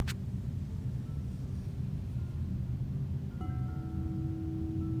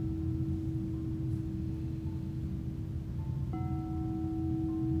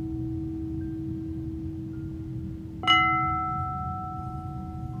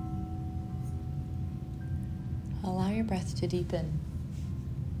your breath to deepen.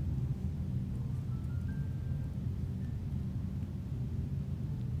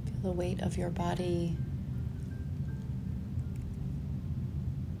 Feel the weight of your body.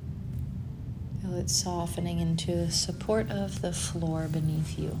 Feel it softening into the support of the floor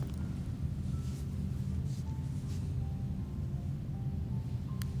beneath you.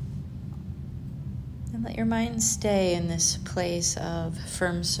 And let your mind stay in this place of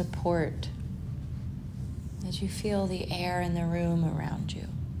firm support as you feel the air in the room around you.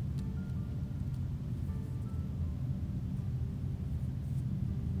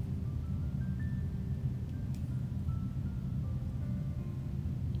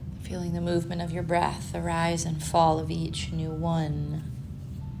 Feeling the movement of your breath, the rise and fall of each new one.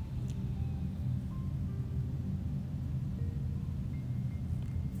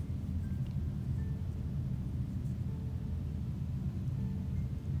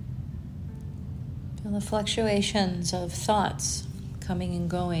 Feel the fluctuations of thoughts coming and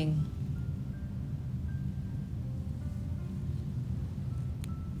going.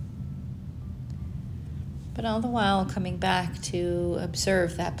 But all the while coming back to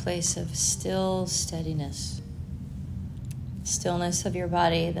observe that place of still steadiness. Stillness of your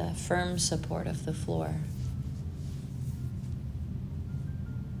body, the firm support of the floor.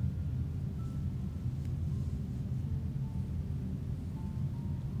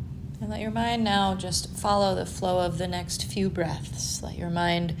 And let your mind now just follow the flow of the next few breaths. Let your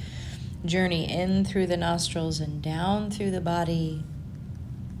mind journey in through the nostrils and down through the body,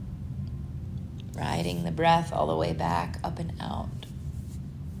 riding the breath all the way back up and out.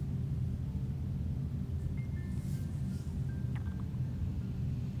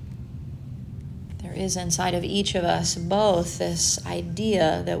 There is inside of each of us both this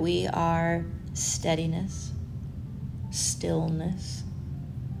idea that we are steadiness, stillness,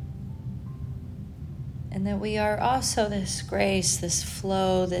 and that we are also this grace, this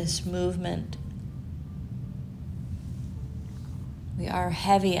flow, this movement. We are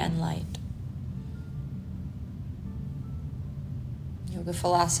heavy and light. Yoga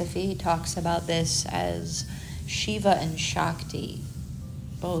philosophy talks about this as Shiva and Shakti,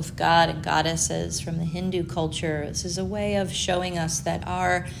 both god and goddesses from the Hindu culture. This is a way of showing us that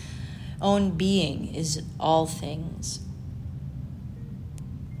our own being is all things,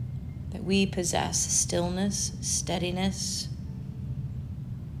 that we possess stillness, steadiness,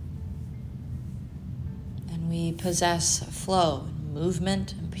 and we possess flow,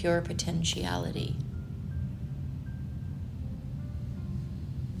 movement, and pure potentiality.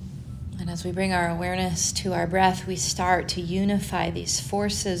 And as we bring our awareness to our breath, we start to unify these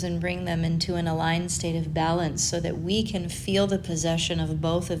forces and bring them into an aligned state of balance so that we can feel the possession of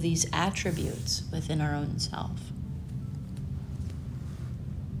both of these attributes within our own self.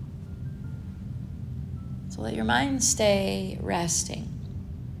 So let your mind stay resting,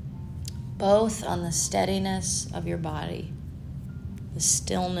 both on the steadiness of your body, the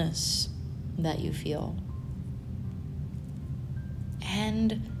stillness that you feel,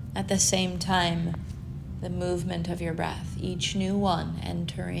 and at the same time, the movement of your breath, each new one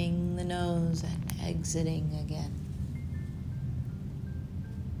entering the nose and exiting again.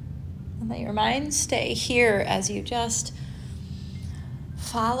 And let your mind stay here as you just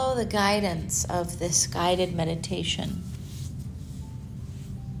follow the guidance of this guided meditation,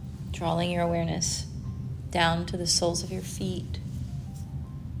 drawing your awareness down to the soles of your feet,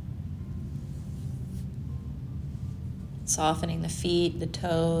 softening the feet, the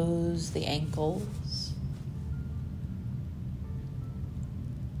toes, the ankles.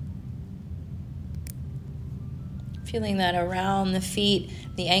 Feeling that around the feet,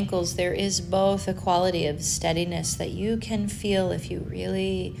 the ankles, there is both a quality of steadiness that you can feel if you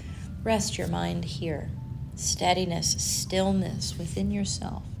really rest your mind here. Steadiness, stillness within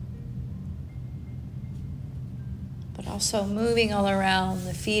yourself. But also moving all around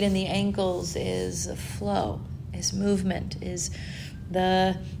the feet and the ankles is a flow. Is movement, is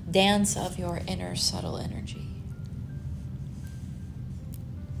the dance of your inner subtle energy.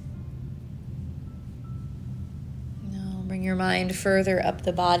 Now bring your mind further up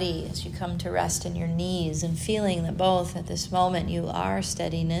the body as you come to rest in your knees and feeling that both at this moment you are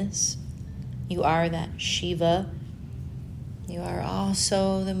steadiness, you are that Shiva, you are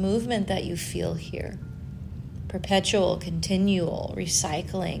also the movement that you feel here. Perpetual, continual,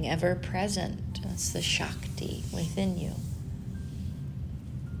 recycling, ever present. That's the Shakti within you.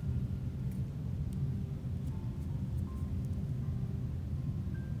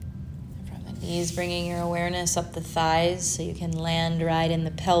 From the knees, bringing your awareness up the thighs so you can land right in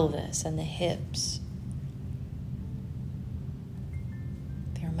the pelvis and the hips.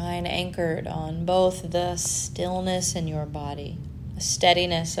 Your mind anchored on both the stillness in your body, the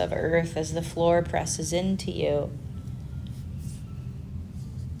steadiness of earth as the floor presses into you,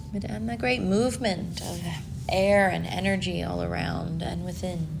 and the great movement of air and energy all around and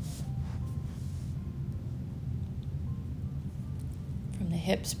within. From the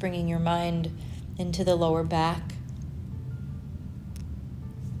hips, bringing your mind into the lower back.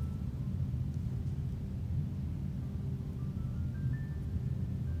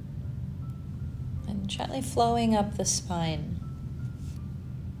 And gently flowing up the spine.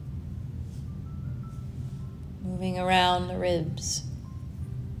 Moving around the ribs.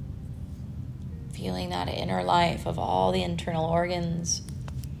 Feeling that inner life of all the internal organs.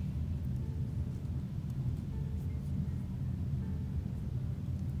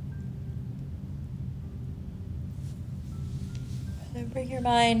 Then bring your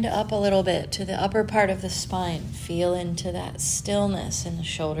mind up a little bit to the upper part of the spine. Feel into that stillness in the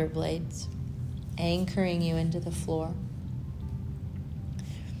shoulder blades, anchoring you into the floor.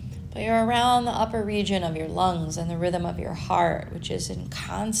 But you're around the upper region of your lungs and the rhythm of your heart, which is in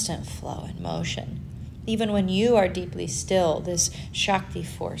constant flow and motion. Even when you are deeply still, this Shakti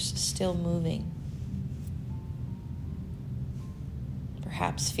force is still moving.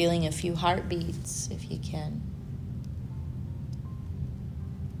 Perhaps feeling a few heartbeats if you can.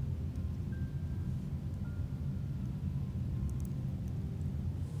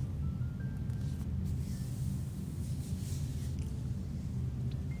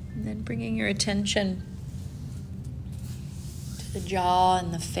 And then bringing your attention to the jaw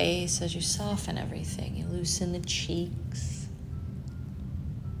and the face as you soften everything. You loosen the cheeks.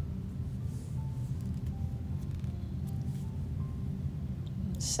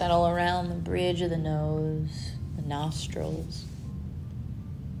 Settle around the bridge of the nose, the nostrils.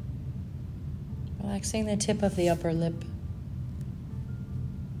 Relaxing the tip of the upper lip,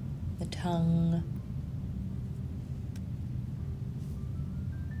 the tongue.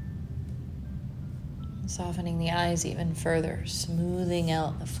 Softening the eyes even further, smoothing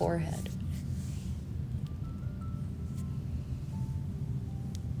out the forehead.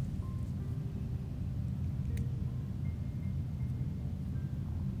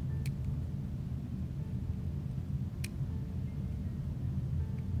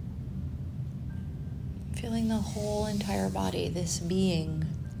 Feeling the whole entire body, this being.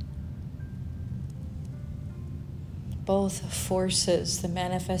 Both forces, the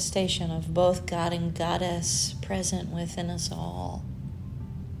manifestation of both God and Goddess present within us all.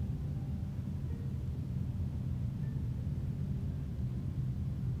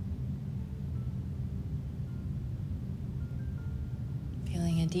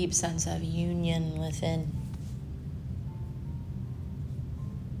 Feeling a deep sense of union within.